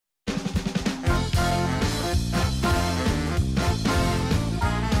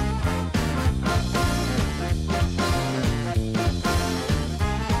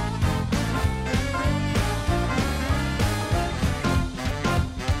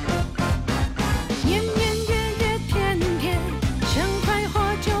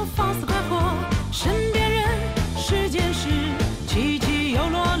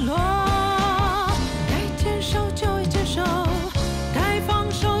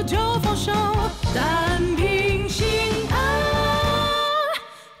手，单凭心安，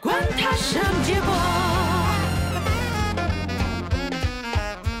管他什么结果。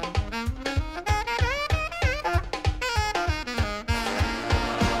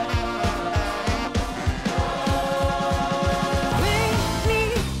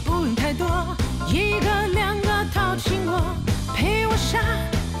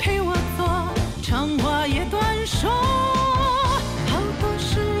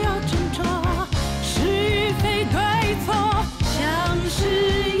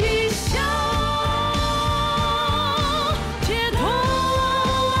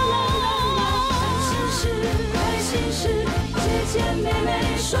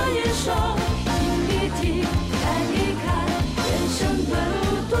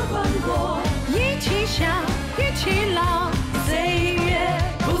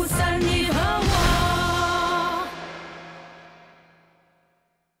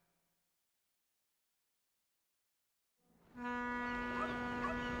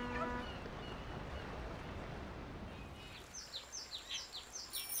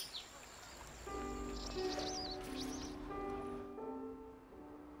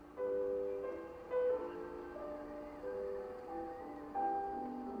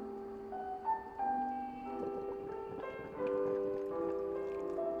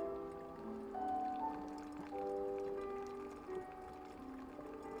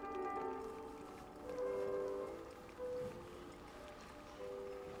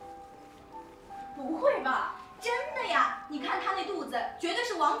不会吧？真的呀！你看他那肚子，绝对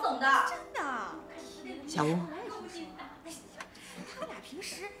是王总的。真的。小吴，他们俩平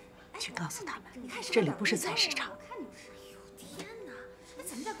时，去告诉他们，这里不是菜市场。天哪，那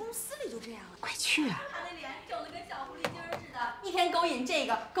怎么在公司里就这样了？快去啊！他那脸肿得跟小狐狸精似的，一天勾引这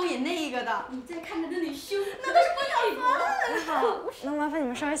个，勾引那个的。你再看他的那胸，那都是玻璃粉。你好，能麻烦你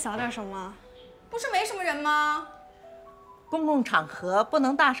们稍微小点声吗？不是没什么人吗？公共场合不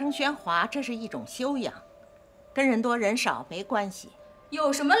能大声喧哗，这是一种修养，跟人多人少没关系。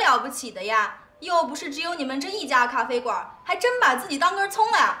有什么了不起的呀？又不是只有你们这一家咖啡馆，还真把自己当根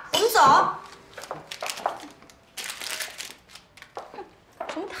葱了呀！我们走。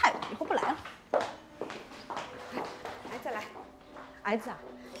什么态度？以后不来了。来，儿子啊，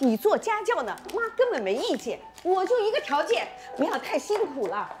你做家教呢，妈根本没意见，我就一个条件，不要太辛苦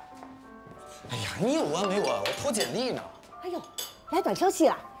了。哎呀，你有完没完？我投简历呢。哎呦，来短消息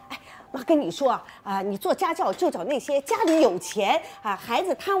了！哎，妈跟你说啊，你做家教就找那些家里有钱啊，孩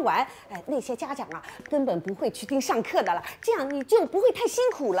子贪玩，那些家长啊根本不会去听上课的了，这样你就不会太辛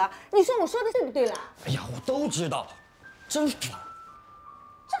苦了。你说我说的对不对了？哎呀，我都知道，真烦。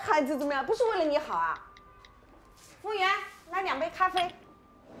这孩子怎么样？不是为了你好啊？服务员，来2杯咖啡。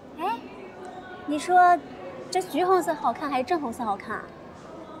哎，你说这橘红色好看还是正红色好看啊？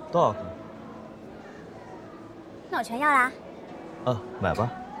都好看。那我全要啦。买吧。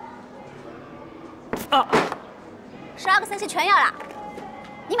12个3七全要啦，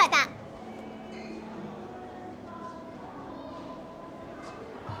你买单。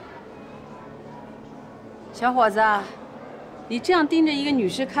小伙子，你这样盯着一个女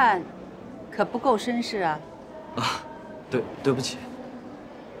士看，可不够绅士啊！对不起。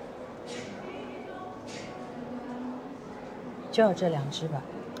就要这2只吧。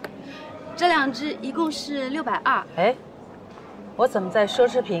这2只一共是620。哎，我怎么在奢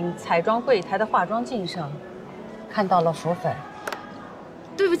侈品彩妆柜台的化妆镜上看到了浮粉？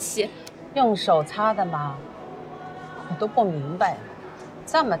对不起，用手擦的吗？我都不明白，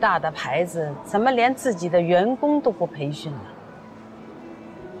这么大的牌子，怎么连自己的员工都不培训呢？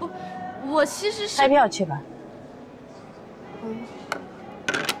不，我其实是开票去吧。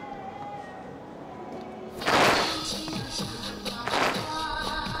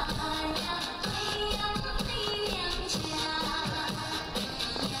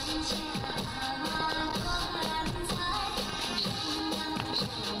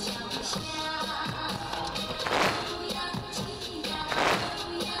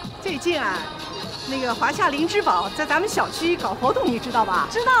最近啊，那个华夏灵芝宝在咱们小区搞活动，你知道吧？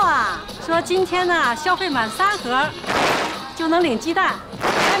知道啊，说今天呢消费满3盒就能领鸡蛋，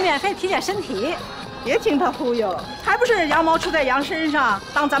还免费体检身体。别听他忽悠，还不是羊毛出在羊身上，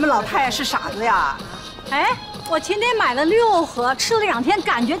当咱们老太太是傻子呀？哎，我前天买了6盒，吃了2天，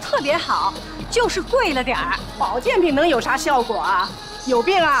感觉特别好，就是贵了点儿。保健品能有啥效果啊？有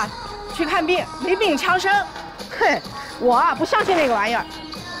病啊，去看病，没病强生。哼，我啊不相信那个玩意儿。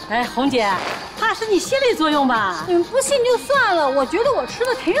哎，红姐，怕是你心理作用吧？你们不信就算了，我觉得我吃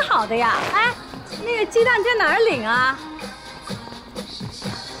的挺好的呀。哎，那个鸡蛋在哪儿领啊？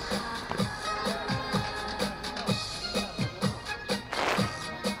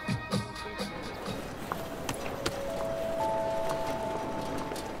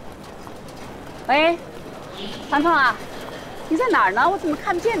喂，团团啊，你在哪儿呢？我怎么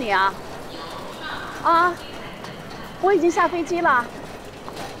看不见你啊？啊，我已经下飞机了。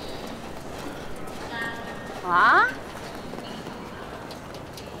啊？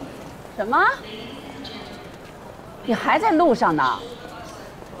什么？你还在路上呢？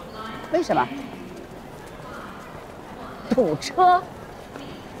为什么？堵车。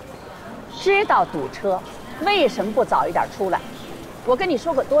知道堵车，为什么不早一点出来？我跟你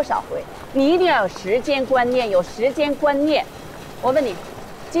说过多少回，你一定要有时间观念，有时间观念。我问你，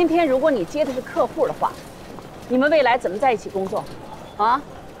今天如果你接的是客户的话，你们未来怎么在一起工作？啊？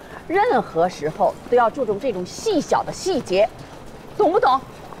任何时候都要注重这种细小的细节，懂不懂？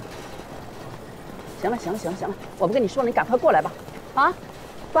行了，我不跟你说了，你赶快过来吧。啊，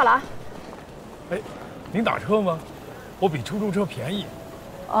挂了啊。哎，您打车吗？我比出租车便宜。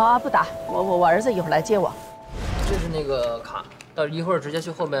啊，不打，我儿子一会儿来接我。这是那个卡，到一会儿直接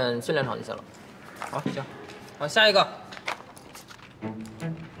去后面训练场就行了。好，行，好，下一个。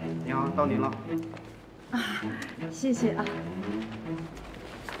你好，到您了。啊，谢谢啊。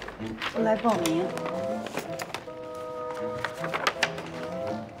我来报名。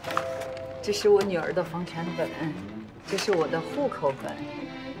这是我女儿的房产本，这是我的户口本。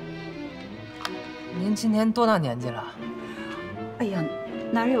您今年多大年纪了？哎呀，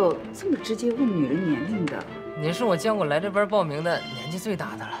哪有这么直接问女人年龄的？您是我见过来这边报名的年纪最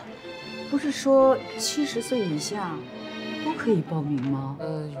大的了。不是说70岁以下都可以报名吗？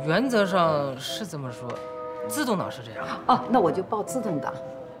原则上是这么说，自动挡是这样。哦，那我就报自动挡。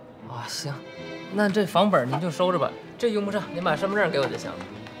啊，行，那这房本您就收着吧，这用不上，您把身份证给我就行了。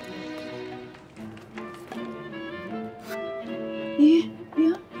咦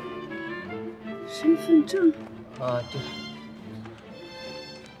呀，身份证。啊，对。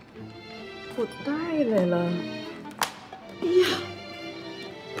我带来了。哎呀，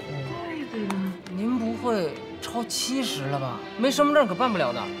带来了。您不会超70了吧？没身份证可办不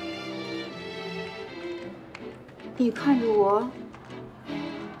了的。你看着我，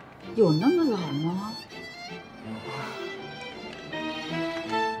有那么老吗？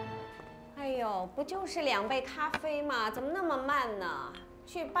哎呦，不就是2杯咖啡吗？怎么那么慢呢？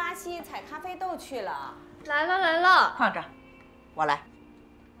去巴西采咖啡豆去了。来了，放着，我来。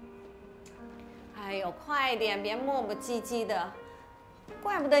哎呦，快点，别磨磨唧唧的，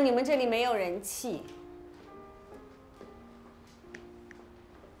怪不得你们这里没有人气。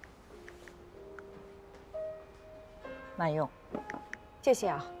慢用，谢谢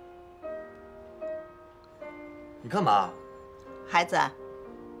啊。你干嘛？孩子，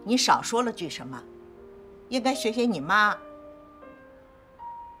你少说了句什么？应该学学你妈。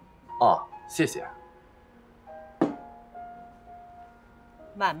哦，谢谢。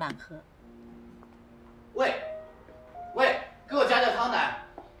慢慢喝。喂，给我加汤奶。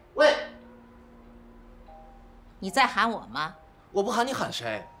喂，你在喊我吗？我不喊你喊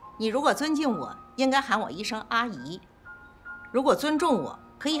谁？你如果尊敬我，应该喊我一声阿姨；如果尊重我，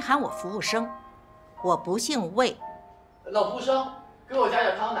可以喊我服务生。我不姓魏。老服务生，给我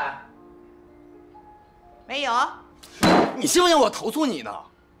加汤奶。没有。你信不信我投诉你呢？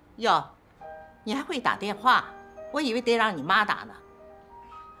哟，你还会打电话？我以为得让你妈打呢。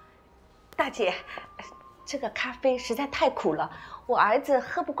大姐，这个咖啡实在太苦了，我儿子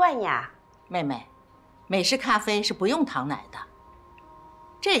喝不惯呀。妹妹，美式咖啡是不用糖奶的，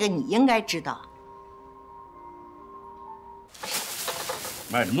这个你应该知道。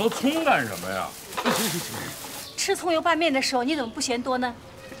买这么多葱干什么呀？吃葱油拌面的时候，你怎么不嫌多呢？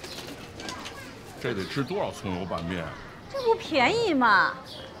这得吃多少葱油拌面？这不便宜吗？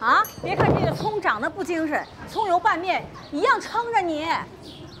啊，别看这个葱长得不精神，葱油拌面一样撑着你。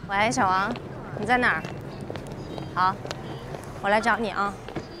喂，小王，你在哪儿？好，我来找你啊。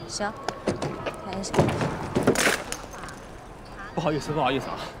行，看一下。不好意思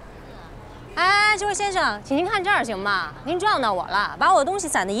啊。哎，这位先生，请您看这儿行吗？您撞到我了，把我的东西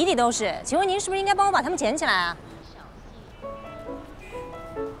散得一地都是。请问您是不是应该帮我把它们捡起来啊？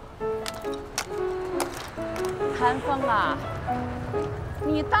韩风啊，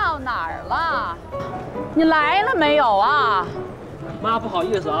你到哪儿了？你来了没有啊？妈，不好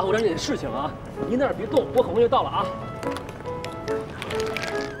意思啊，我这有点事情啊，您那儿别动，我很快就到了啊。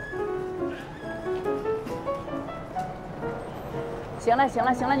行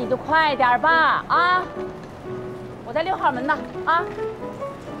了，你就快点吧啊！我在6号门呢啊！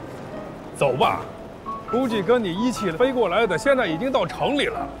走吧，估计跟你一起飞过来的现在已经到城里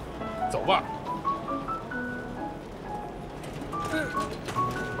了。走吧。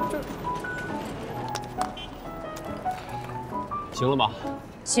行了吧？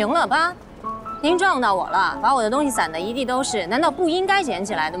行了吧？您撞到我了，把我的东西散得一地都是，难道不应该捡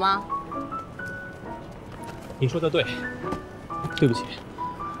起来的吗？你说的对，对不起，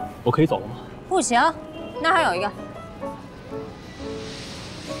我可以走了吗？不行，那还有一个。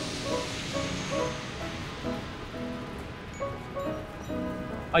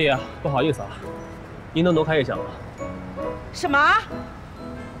阿姨，不好意思啊，您能挪开一下吗？什么？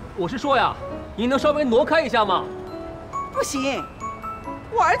我是说呀，您能稍微挪开一下吗？不行，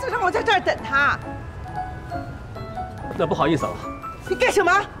我儿子让我在这儿等他。那不好意思了。你干什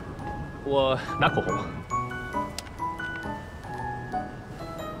么？我拿口红。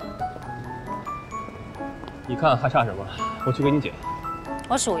你看还差什么？我去给你捡。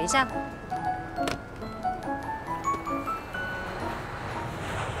我数一下。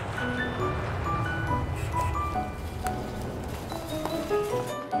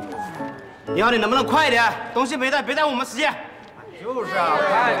你好，你能不能快一点？东西没带，别耽误我们时间。就是啊，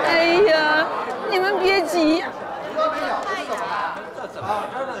快点！哎呀，你们别急。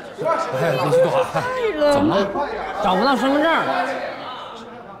哎，林旭东，怎么了？找不到身份证。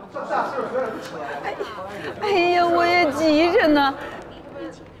哎呀，我也急着呢。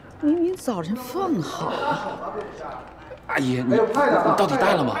明明早晨放好了。阿姨，你到底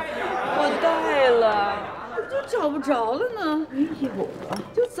带了吗？我带了。就找不着了呢，没有了。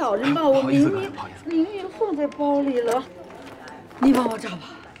就早晨吧，我明明放在包里了，你帮我找吧，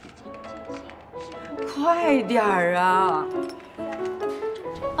快点儿啊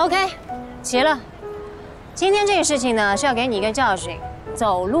 ！OK， 齐了。今天这个事情呢，是要给你一个教训，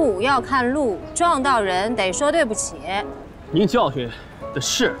走路要看路，撞到人得说对不起。您教训的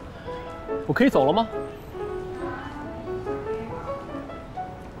是，我可以走了吗？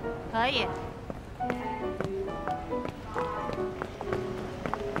可以。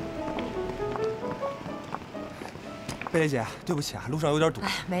贝蕾姐，对不起啊，路上有点堵。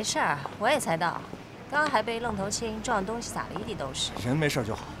哎，没事儿，我也才到，刚刚还被愣头青撞东西洒了一地都是。人没事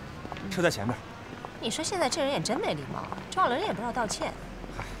就好，车在前面。你说现在这人也真没礼貌，撞了人也不知道道歉。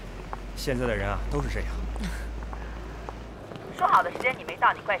嗨，现在的人啊都是这样。说好的时间你没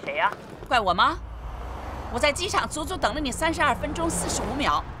到，你怪谁呀？怪我吗？我在机场足足等了你32分钟45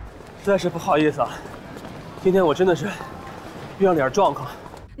秒。实在是不好意思啊，今天我真的是遇上点状况。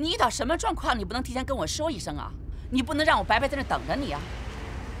你遇到什么状况，你不能提前跟我说一声啊？你不能让我白白在那等着你啊！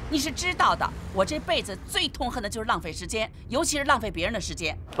你是知道的，我这辈子最痛恨的就是浪费时间，尤其是浪费别人的时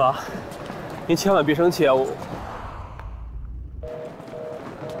间。爸，您千万别生气啊！我。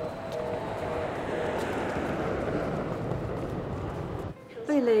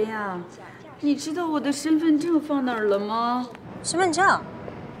贝蕾呀，你知道我的身份证放哪儿了吗？身份证？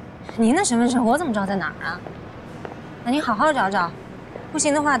您的身份证我怎么知道在哪儿啊？那你好好找找，不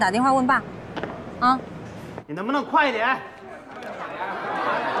行的话打电话问爸。啊。你能不能快一点？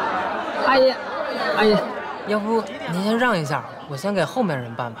阿姨，阿姨，要不您先让一下，我先给后面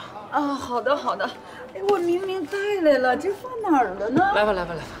人办吧。啊，好的好的。哎，我明明带来了，这放哪儿了呢？来吧来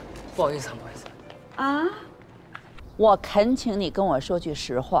吧来吧，不好意思不好意思。啊，我恳请你跟我说句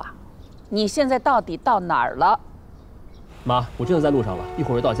实话，你现在到底到哪儿了？妈，我真的在路上了，一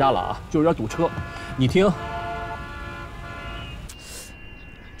会儿就到家了啊，就有点堵车。你听。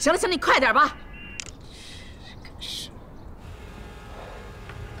行了行了，你快点吧。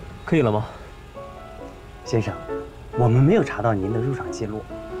可以了吗？先生，我们没有查到您的入场记录。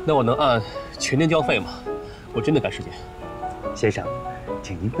那我能按全天交费吗？我真的赶时间。先生，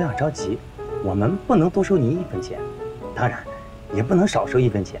请您不要着急，我们不能多收您1分钱，当然，也不能少收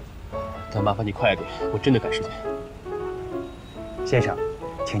1分钱。那麻烦你快一点，我真的赶时间。先生，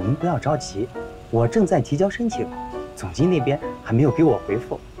请您不要着急，我正在提交申请，总经那边还没有给我回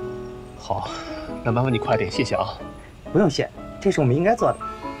复。好，那麻烦你快点，谢谢啊。不用谢，这是我们应该做的。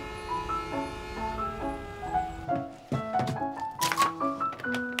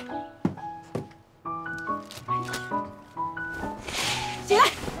起来，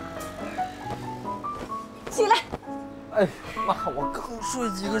起来！哎妈，我刚睡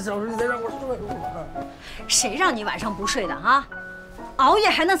几个小时，你再让我睡会儿。谁让你晚上不睡的啊？熬夜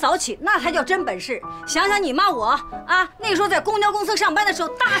还能早起，那才叫真本事。想想你妈我啊，那时候在公交公司上班的时候，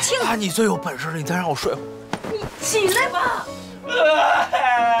大清啊，你最有本事了，你再让我睡会儿。你起来吧。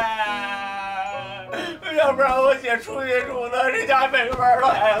要不然我姐出去住呢，这家没法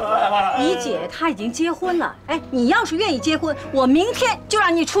来了。你姐她已经结婚了，哎，你要是愿意结婚，我明天就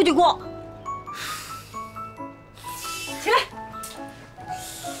让你出去过。起来。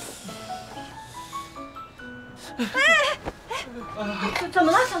怎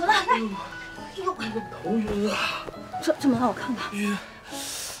么了？怎么了？来，哎呦，头晕啊！怎么了？我看看。晕。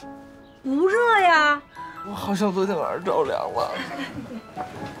不热呀。我好像昨天晚上着凉了。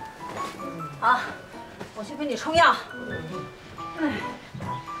好，我去给你冲药。哎。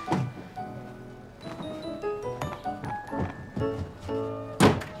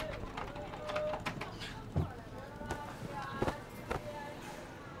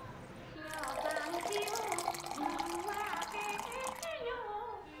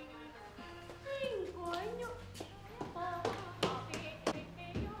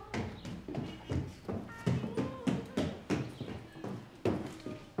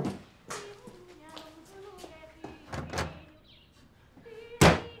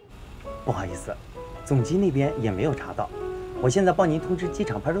不好意思，总机那边也没有查到。我现在帮您通知机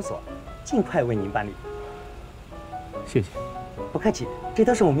场派出所，尽快为您办理。谢谢。不客气，这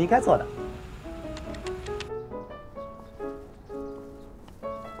都是我们应该做的。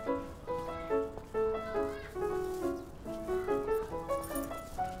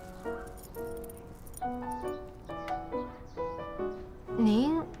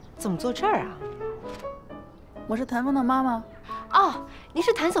您怎么坐这儿啊？我是谭峰的妈妈。哦，您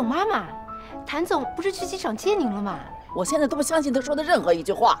是谭总妈妈。谭总不是去机场接您了吗？我现在都不相信他说的任何一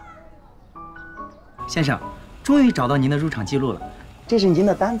句话。先生，终于找到您的入场记录了，这是您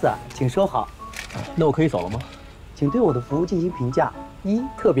的单子，请收好。那我可以走了吗？请对我的服务进行评价：1、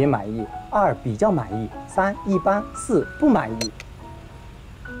特别满意；2、比较满意；3、一般；4、不满意。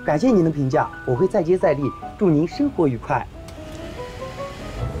感谢您的评价，我会再接再厉，祝您生活愉快。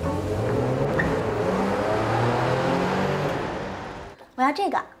我要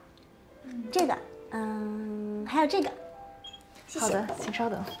这个，这个，还有这个，谢谢。好的，请稍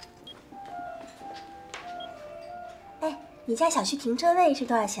等。哎，你家小区停车位是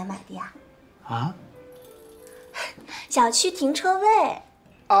多少钱买的呀？啊？小区停车位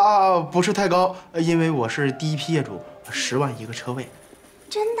不是太高，因为我是第一批业主，10万一个车位。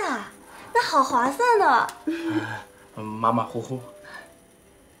真的？那好划算呢。马马虎虎。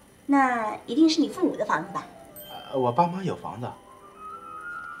那一定是你父母的房子吧？我爸妈有房子，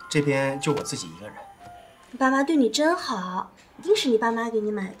这边就我自己一个人。你爸妈对你真好，一定是你爸妈给你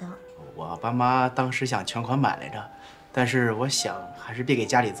买的。我爸妈当时想全款买来着，但是我想还是别给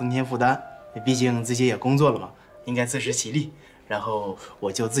家里增添负担，毕竟自己也工作了嘛，应该自食其力。然后我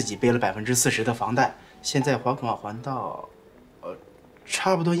就自己背了40%的房贷，现在还款还到，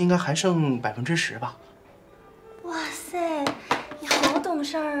差不多应该还剩10%吧。哇塞，你好懂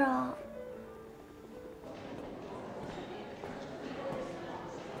事儿啊！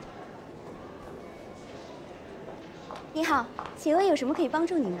你好，请问有什么可以帮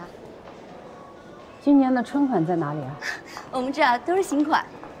助您的？今年的春款在哪里啊？我们这儿都是新款。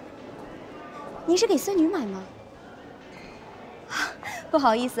您是给孙女买吗？不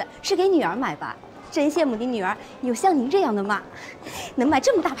好意思，是给女儿买吧。真羡慕你女儿有像您这样的妈，能买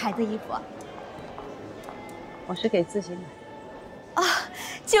这么大牌子衣服。我是给自己买。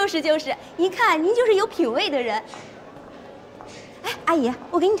就是，一看您就是有品位的人。哎，阿姨，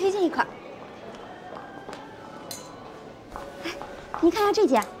我给你推荐一款。哎，您看一下这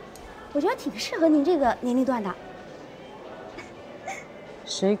件，我觉得挺适合您这个年龄段的。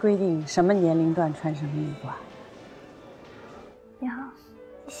谁规定什么年龄段穿什么衣服啊？你好，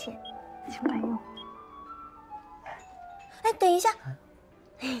谢谢，请慢用。哎，等一下。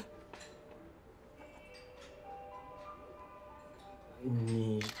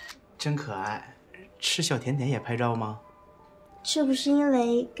你真可爱，吃小甜点也拍照吗？这不是因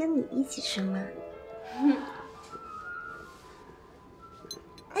为跟你一起吃吗？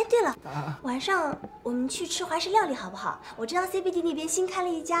哎，对了，晚上我们去吃华式料理好不好？我知道 CBD 那边新开了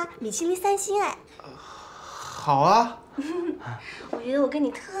一家米其林3星，哎。好啊。我觉得我跟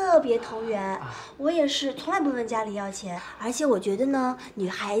你特别投缘，我也是从来不问家里要钱，而且我觉得呢，女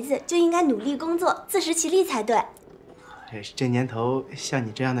孩子就应该努力工作，自食其力才对。这年头像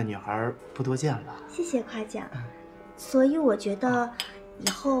你这样的女孩不多见了。谢谢夸奖。所以我觉得以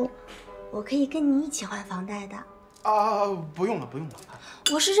后我可以跟你一起还房贷的。不用了。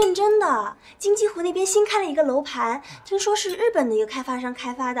我是认真的，金鸡湖那边新开了一个楼盘，听说是日本的一个开发商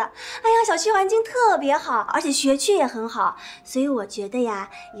开发的。哎呀，小区环境特别好，而且学区也很好，所以我觉得呀，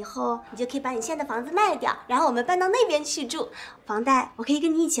以后你就可以把你现在的房子卖掉，然后我们搬到那边去住，房贷我可以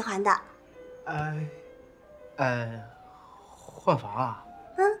跟你一起还的。换房啊？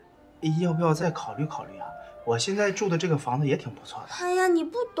要不要再考虑考虑啊？我现在住的这个房子也挺不错的。哎呀，你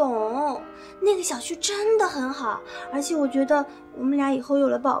不懂，那个小区真的很好，而且我觉得我们俩以后有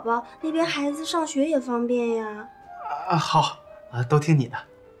了宝宝，那边孩子上学也方便呀。好，都听你的。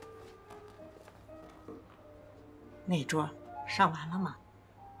那桌上完了吗？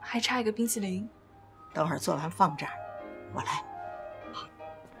还差一个冰淇淋，等会儿做完放这儿，我来。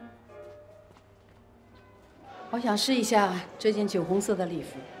我想试一下这件酒红色的礼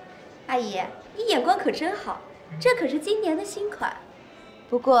服。阿姨，你眼光可真好，这可是今年的新款，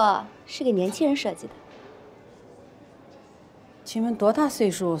不过是给年轻人设计的。请问多大岁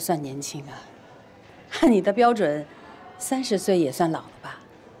数算年轻啊？按你的标准，30岁也算老了吧？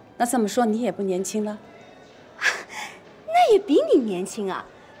那这么说你也不年轻了？那也比你年轻啊！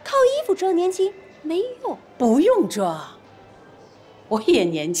靠衣服装年轻没用。不用装，我也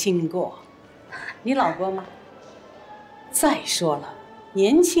年轻过。你老过吗？再说了，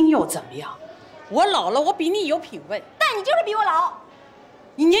年轻又怎么样？我老了，我比你有品位。但你就是比我老。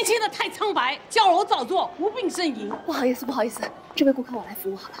你年轻的太苍白，教楼早做，无病呻吟。不好意思，不好意思，这位顾客我来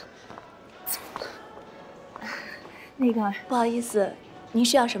服务好了。那个，不好意思，您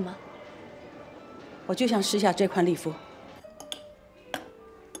需要什么？我就想试下这款礼服。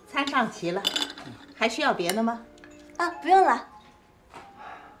餐上齐了，还需要别的吗？啊，不用了。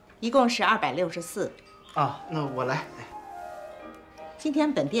一共是264。啊，那我来。今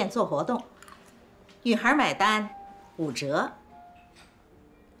天本店做活动，女孩买单5折。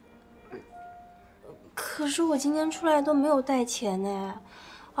可是我今天出来都没有带钱呢，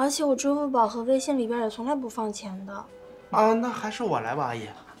而且我支付宝和微信里边也从来不放钱的。啊，那还是我来吧，阿姨。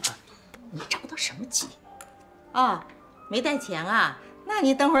你着到什么急？啊，没带钱啊？那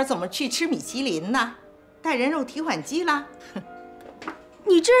你等会儿怎么去吃米其林呢？带人肉提款机啦？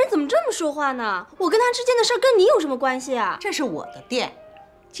你这人怎么这么说话呢？我跟他之间的事儿跟你有什么关系啊？这是我的店，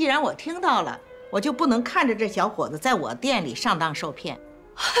既然我听到了，我就不能看着这小伙子在我店里上当受骗。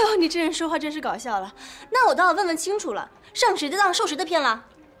哎呦，你这人说话真是搞笑了。那我倒要问问清楚了，上谁的当受谁的骗了？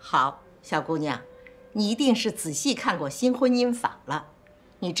好，小姑娘，你一定是仔细看过新婚姻法了。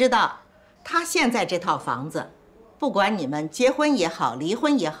你知道，他现在这套房子，不管你们结婚也好，离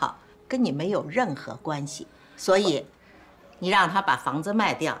婚也好，跟你没有任何关系。所以，你让他把房子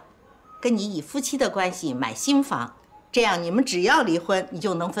卖掉，跟你以夫妻的关系买新房，这样你们只要离婚，你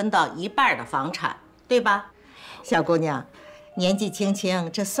就能分到1半的房产，对吧？小姑娘，年纪轻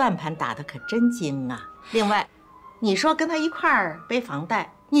轻，这算盘打得可真精啊！另外，你说跟他一块儿背房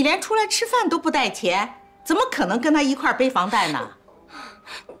贷，你连出来吃饭都不带钱，怎么可能跟他一块儿背房贷呢？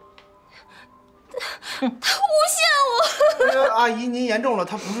他诬陷我！阿姨，您严重了，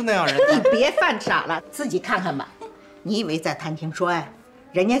他不是那样人。你别犯傻了，自己看看吧。你以为在谈情说爱，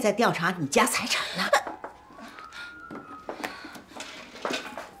人家在调查你家财产呢。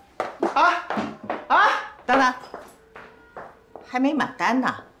等等，还没买单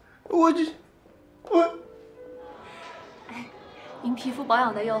呢。我。您皮肤保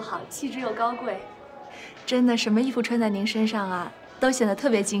养的又好，气质又高贵，真的什么衣服穿在您身上啊，都显得特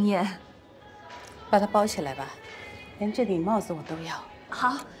别惊艳。把它包起来吧，连这顶帽子我都要。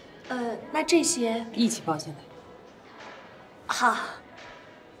好，那这些一起包起来。好。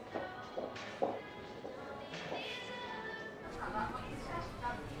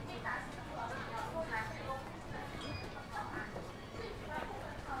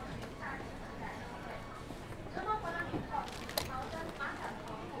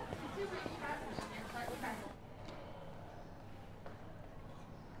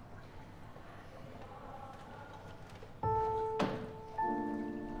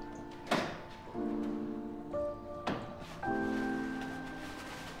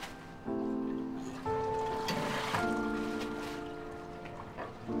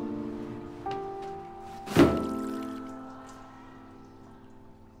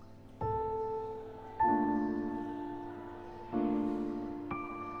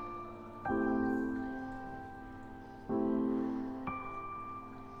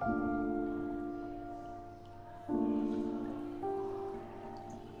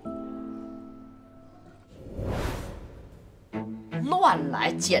乱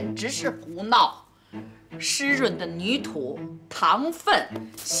来，简直是胡闹！湿润的泥土、糖分、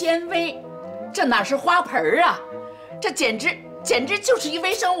纤维，这哪是花盆啊？这简直就是一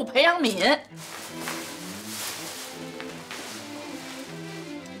微生物培养皿！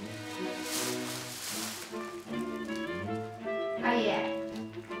阿姨，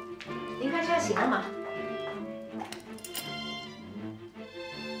您看这样行了吗？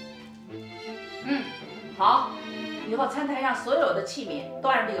好。以后餐台上所有的器皿都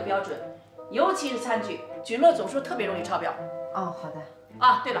按照这个标准，尤其是餐具，菌落总数特别容易超标。哦，好的。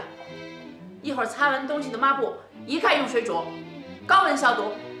啊，对了，一会儿擦完东西的抹布一概用水煮，高温消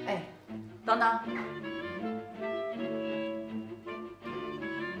毒。哎，等等，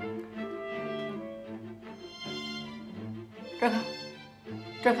这儿看，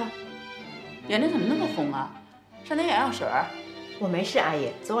这儿看，眼睛怎么那么红啊？上点眼药水。我没事，阿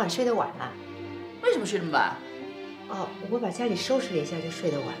姨，昨晚睡得晚了。为什么睡这么晚？哦，我把家里收拾了一下，就睡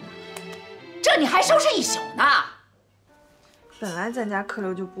得晚了。这你还收拾一宿呢？本来咱家客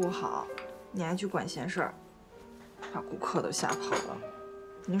流就不好，你还去管闲事儿，把顾客都吓跑了。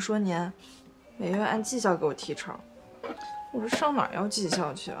您说您每月按绩效给我提成，我这上哪儿要绩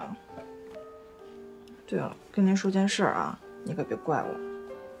效去啊？对了，跟您说件事儿啊，你可别怪我。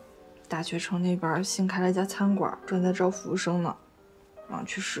大学城那边新开了一家餐馆，正在招服务生呢，我想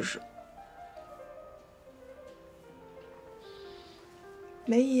去试试。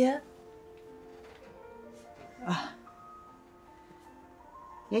梅姨，啊，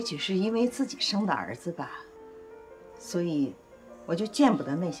也许是因为自己生的儿子吧，所以我就见不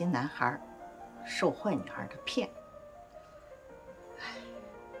得那些男孩受坏女孩的骗。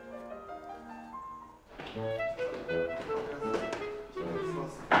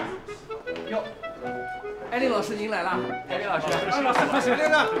哟，艾琳老师您来了。艾琳老师，喝水，令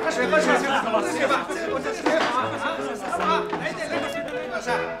儿，喝水，喝水，喝水吧。我这水好啊，好，来点那个水，令老师。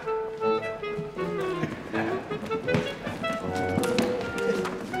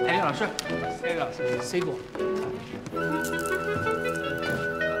艾琳老师，艾琳老师，水果。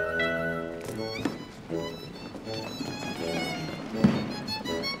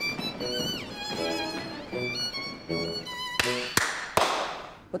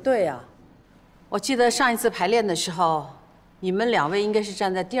不对呀，我记得上一次排练的时候，你们2位应该是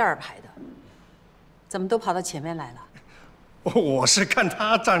站在第2排的，怎么都跑到前面来了？我是看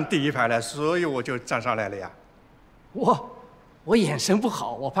他站第1排了，所以我就站上来了呀。我眼神不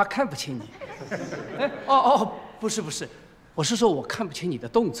好，我怕看不清你。哎，不是，我是说我看不清你的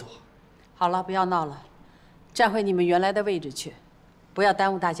动作。好了，不要闹了，站回你们原来的位置去，不要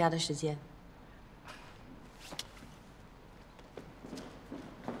耽误大家的时间。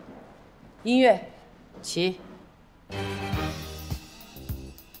音乐，起。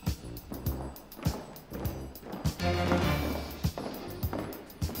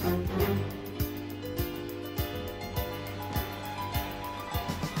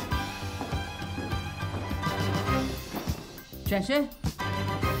转身，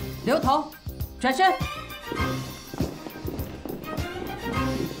留头，转身。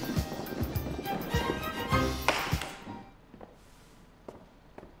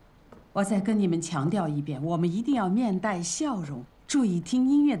我再跟你们强调一遍，我们一定要面带笑容，注意听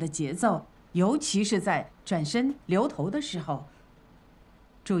音乐的节奏，尤其是在转身、留头的时候，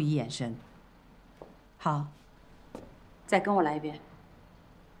注意眼神。好，再跟我来一遍。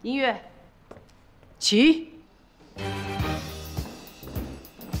音乐，起。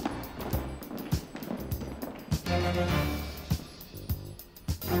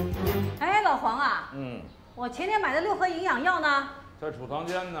哎，老黄啊，我前天买的6盒营养药呢？在储藏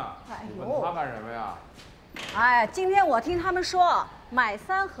间呢。哎你问他干什么呀？哎，今天我听他们说买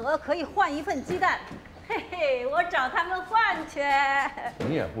3盒可以换1份鸡蛋，嘿嘿，我找他们换去。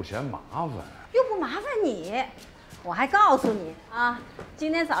你也不嫌麻烦，又不麻烦你，我还告诉你啊，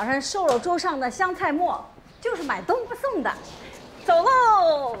今天早上售楼桌上的香菜末就是买东不送的。走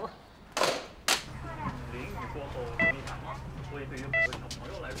喽！淋雨过后容易感冒，所以对于很多小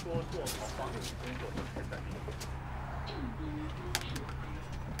朋友来说，做好防雨工作就是在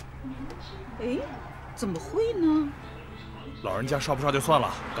哎，怎么会呢？老人家刷不刷就算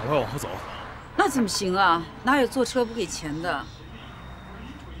了，赶快往后走。那怎么行啊？哪有坐车不给钱的？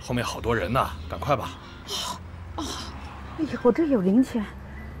后面好多人呢，赶快吧。哎呀，我这有零钱，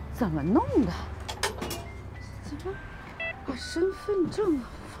怎么弄的？怎么把身份证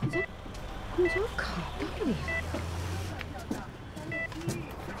放在公交卡袋里了？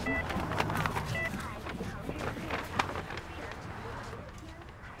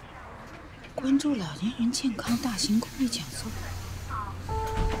关注老年人健康大型公益讲座。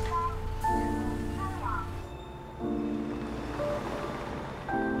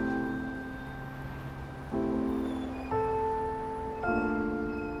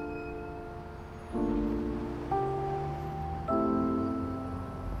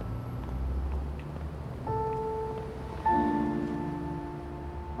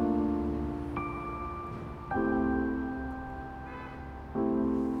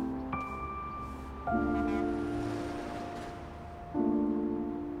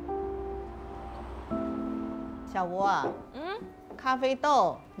小吴啊，咖啡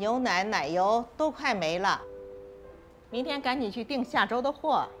豆、牛奶、奶油都快没了，明天赶紧去订下周的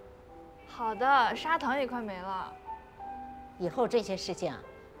货。好的，砂糖也快没了。以后这些事情啊，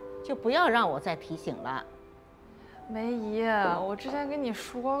就不要让我再提醒了。梅姨，我之前跟你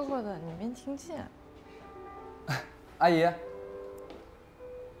说过的，你没听见。阿姨，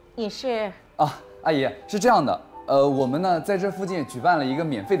你是？啊，阿姨是这样的，我们呢在这附近举办了一个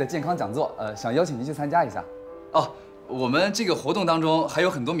免费的健康讲座，想邀请您去参加一下。哦，我们这个活动当中还有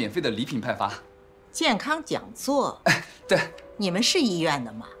很多免费的礼品派发。健康讲座？对。你们是医院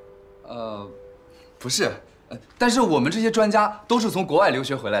的吗？不是，但是我们这些专家都是从国外留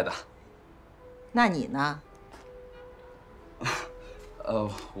学回来的。那你呢？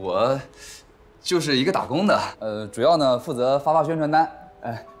我就是一个打工的，主要呢负责发宣传单，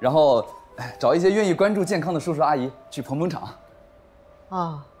然后找一些愿意关注健康的叔叔阿姨去捧捧场。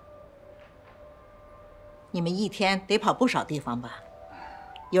哦。你们一天得跑不少地方吧？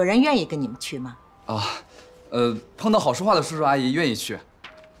有人愿意跟你们去吗？啊，碰到好说话的叔叔阿姨愿意去，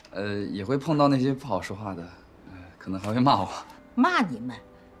也会碰到那些不好说话的，可能还会骂我。骂你们，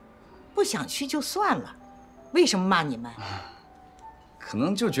不想去就算了，为什么骂你们？可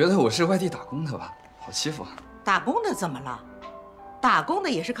能就觉得我是外地打工的吧，好欺负。打工的怎么了？打工的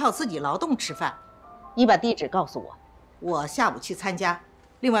也是靠自己劳动吃饭。你把地址告诉我，我下午去参加。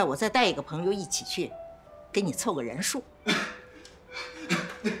另外，我再带一个朋友一起去，给你凑个人数。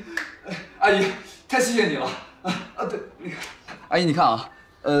阿姨，太谢谢你了。对，那个，阿姨你看啊，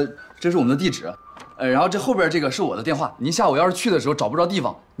这是我们的地址，然后这后边这个是我的电话。您下午要是去的时候找不着地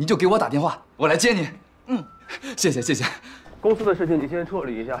方，您就给我打电话，我来接您。谢谢谢谢。公司的事情你先处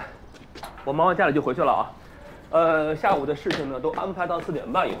理一下，我忙完家里就回去了啊。下午的事情呢都安排到4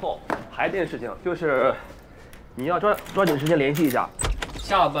点半以后。还有一件事情就是，你要抓紧时间联系一下。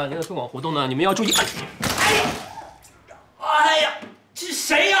下半年的推广活动呢，你们要注意。哎呀，这是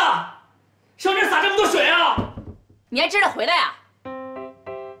谁呀？上这洒这么多水啊！你还知道回来呀？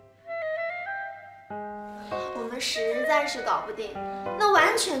我们实在是搞不定，那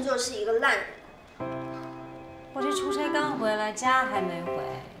完全就是一个烂人。我这出差刚回来，家还没回，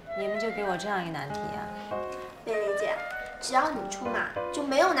你们就给我这样一个难题啊？贝蕾姐，只要你出马，就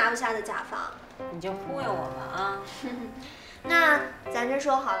没有拿不下的甲方。你就忽悠我吧啊！那咱这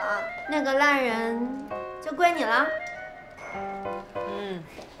说好了啊，那个烂人就归你了。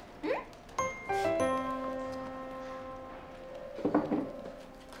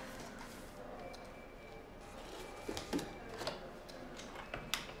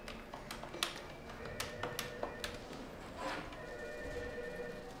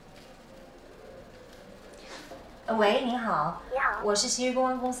喂，您好。你好，我是西域公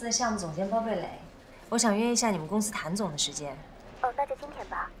关公司的项目总监包贝蕾，我想约一下你们公司谭总的时间。哦，那就今天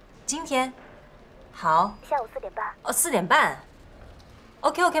吧。今天？好。下午4点半。哦，4点半。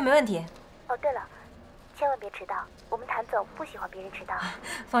OK， 没问题。哦，对了，千万别迟到，我们谭总不喜欢别人迟到。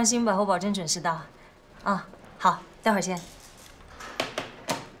放心吧，我保证准时到。啊，好，待会儿见。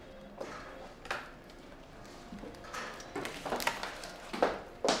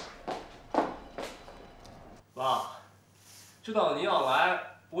妈，知道您要来，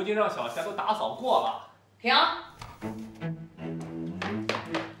我已经让小霞都打扫过了。停！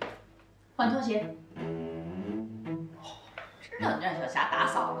换拖鞋。知道你让小霞打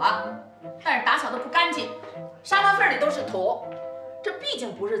扫了，但是打扫的不干净，沙发缝里都是土。这毕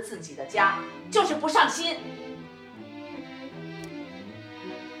竟不是自己的家，就是不上心。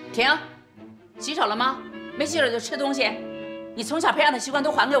停！洗手了吗？没洗手就吃东西。你从小培养的习惯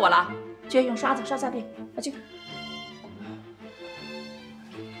都还给我了。去用刷子刷下地，快去。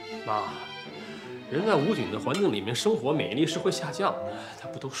妈，人在无菌的环境里面生活，免疫力是会下降的。他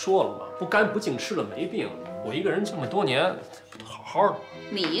不都说了吗？不干不净吃了没病。我一个人这么多年，不都好好的吗？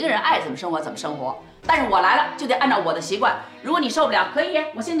你一个人爱怎么生活怎么生活，但是我来了就得按照我的习惯。如果你受不了，可以，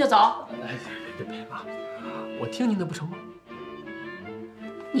我现在就走。别，妈，我听您的不成吗？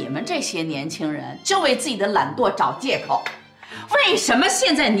你们这些年轻人就为自己的懒惰找借口。为什么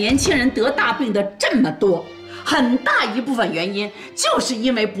现在年轻人得大病的这么多？很大一部分原因就是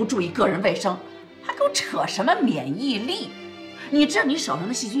因为不注意个人卫生，还给我扯什么免疫力？你知道你手上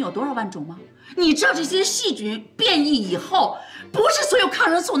的细菌有多少万种吗？你知道这些细菌变异以后，不是所有抗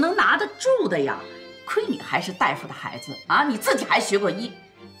生素能拿得住的呀。亏你还是大夫的孩子啊，你自己还学过医。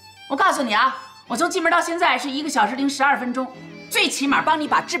我告诉你啊，我从进门到现在是1个小时零12分钟，最起码帮你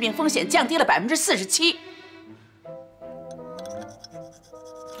把致病风险降低了47%。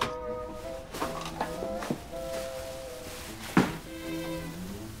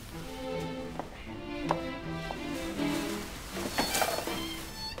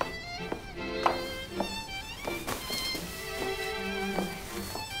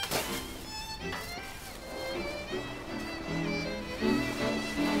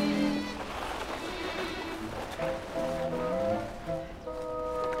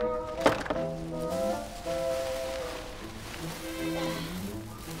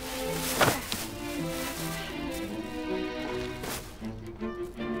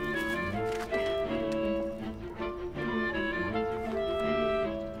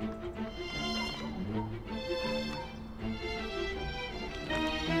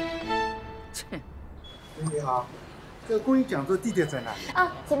你好，这个公益讲座地点在哪？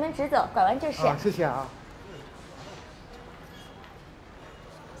啊，前面直走，拐弯就是。啊，谢谢啊。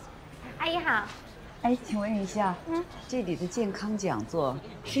阿姨好。哎，请问一下，这里的健康讲座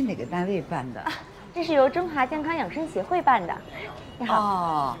是哪个单位办的？这是由中华健康养生协会办的。你好。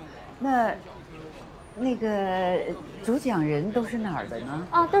哦，那个主讲人都是哪儿的呢？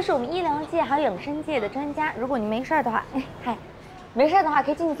哦，都是我们医疗界还有养生界的专家。如果你没事的话，嗨，没事的话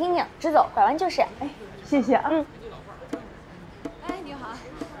可以进去听听，直走，拐弯就是。哎，谢谢啊。哎，你好。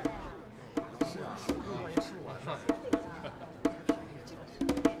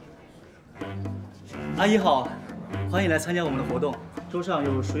阿姨好，欢迎来参加我们的活动。桌上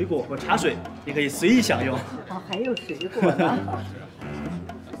有水果和茶水，也可以随意享用。哦，还有水果呢。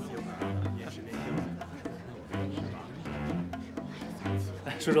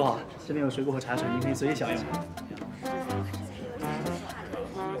哎，叔叔好，这边有水果和茶水，您可以随意享用。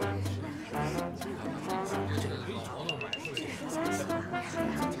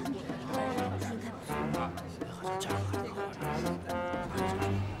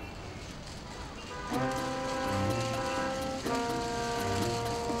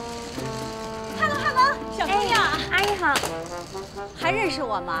小姑娘，阿姨好，还认识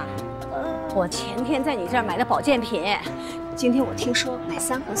我吗？我前天在你这儿买的保健品，今天我听说买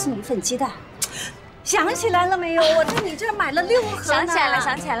3盒送1份鸡蛋，想起来了没有？我在你这儿买了6盒。想起来了，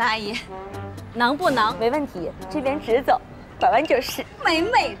想起来了，阿姨，能不能？没问题，这边直走，拐弯就是。美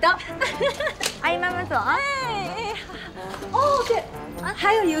美的。阿姨慢慢走啊。哎，哦对，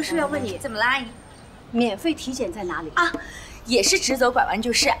还有一个事要问你，怎么了，阿姨？免费体检在哪里啊？也是直走拐弯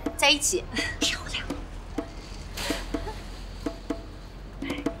就是，在一起。漂亮。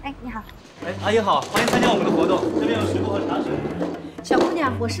哎，你好。哎，阿姨好，欢迎参加我们的活动，这边有水果和茶水。小姑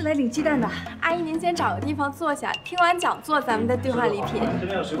娘，我是来领鸡蛋的。阿姨，您先找个地方坐下，听完讲座咱们再兑换礼品。这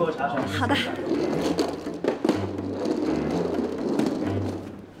边有水果和茶水。好的。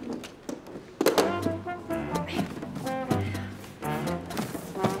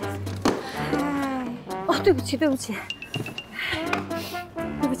哦，对不起，对不起，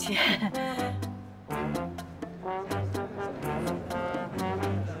对不起。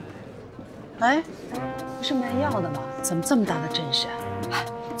哎，不是卖药的吗？怎么这么大的阵势？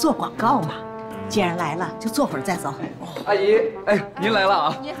做广告嘛。既然来了，就坐会儿再走。阿姨，哎，您来了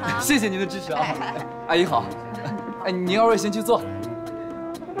啊！你好，谢谢您的支持啊！阿姨好，哎，您二位先去坐。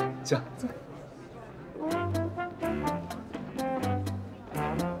行，坐。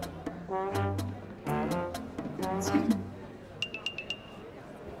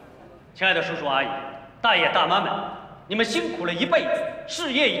亲爱的叔叔阿姨、大爷大妈们，你们辛苦了一辈子，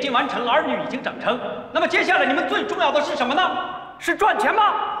事业已经完成，儿女已经长成。那么接下来你们最重要的是什么呢？是赚钱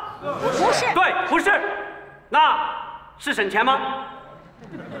吗？不是。对，不是。那是省钱吗？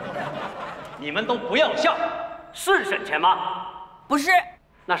你们都不要笑，是省钱吗？不是。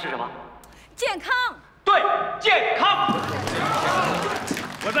那是什么？健康。对，健康。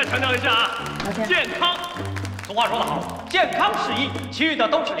我再强调一下啊，健康。俗话说得好，健康是一，其余的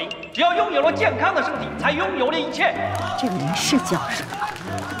都是零。只要拥有了健康的身体，才拥有了一切。这个人是教授，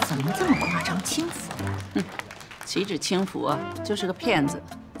怎么这么夸张轻浮呢？岂止轻浮啊，就是个骗子。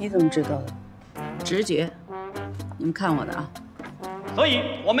你怎么知道的？直觉。你们看我的啊。所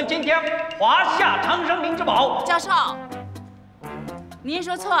以，我们今天华夏长生灵之宝。教授，您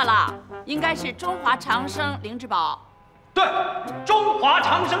说错了，应该是中华长生灵之宝。对，中华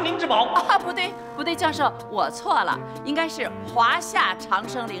长生灵之宝啊，不对不对，教授，我错了，应该是华夏长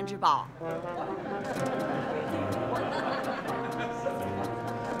生灵之宝。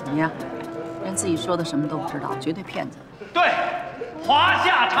你呀，连自己说的什么都不知道，绝对骗子。对，华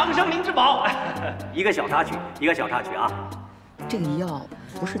夏长生灵之宝。一个小插曲，一个小插曲啊。这个药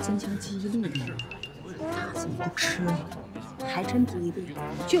不是增强记忆力的吗？他怎么不吃呢？还真不一定。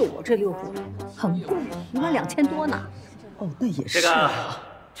就我这6盒，很贵，12000多呢。哦，那也是。这个，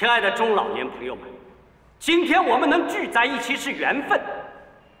亲爱的中老年朋友们，今天我们能聚在一起是缘分，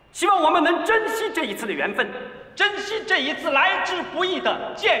希望我们能珍惜这一次的缘分，珍惜这一次来之不易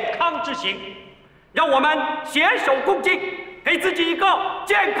的健康之行。让我们携手共进，给自己一个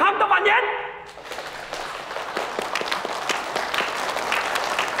健康的晚年。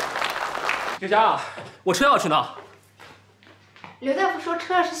刘佳，我车钥匙呢？刘大夫说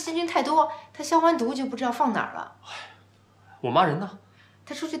车钥匙细菌太多，他消完毒就不知道放哪儿了。我妈人呢？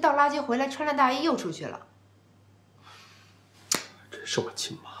他出去倒垃圾回来，穿了大衣又出去了。真是我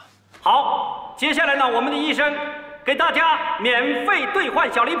亲妈。好，接下来呢，我们的医生给大家免费兑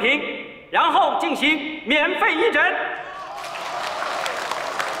换小礼品，然后进行免费义诊。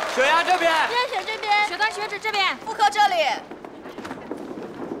血压这边，验血这边，血糖血脂这边，妇科这里。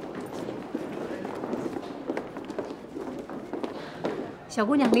小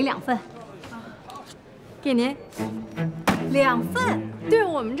姑娘领2份，给您2份。对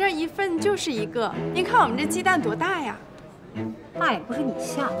我们这1份就是1个。您看我们这鸡蛋多大呀？那也不是你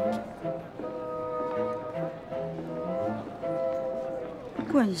下的。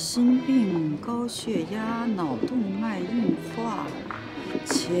冠心病、高血压、脑动脉硬化、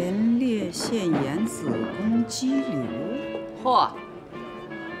前列腺炎、子宫肌瘤。嚯，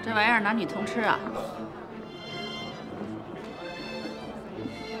这玩意儿男女通吃啊！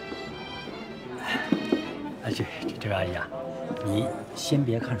这位阿姨啊，你先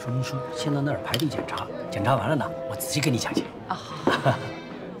别看说明书，先到那儿排队检查，检查完了呢，我仔细跟你讲解。啊，好。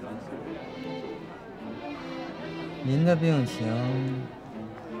您的病情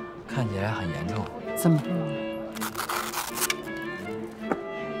看起来很严重，怎么？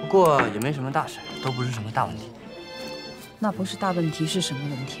不过也没什么大事，都不是什么大问题。那不是大问题是什么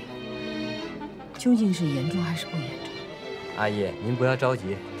问题？究竟是严重还是不严重？阿姨，您不要着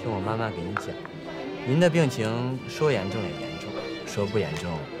急，听我慢慢给您讲。您的病情说严重也严重，说不严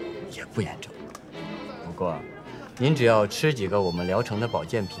重也不严重。不过，您只要吃几个我们疗程的保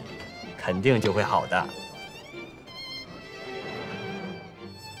健品，肯定就会好的。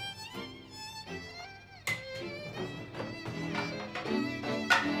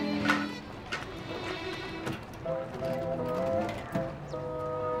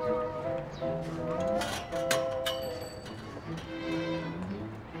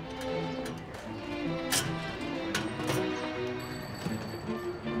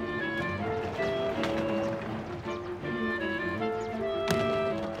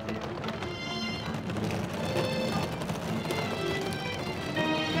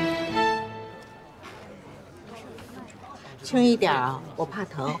轻一点啊，我怕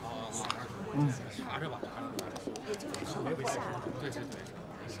疼。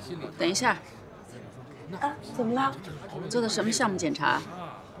等一下。啊，怎么了？做的什么项目检查？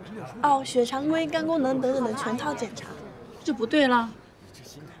哦，血常规、肝功能等等的全套检查。这不对了，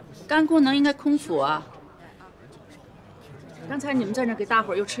肝功能应该空腹啊。刚才你们在那给大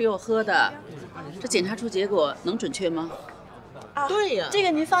伙儿又吃又喝的，这检查出结果能准确吗？啊，对呀，这个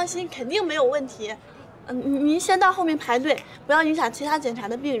您放心，肯定没有问题。您先到后面排队，不要影响其他检查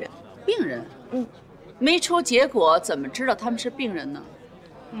的病人。病人？没出结果怎么知道他们是病人呢？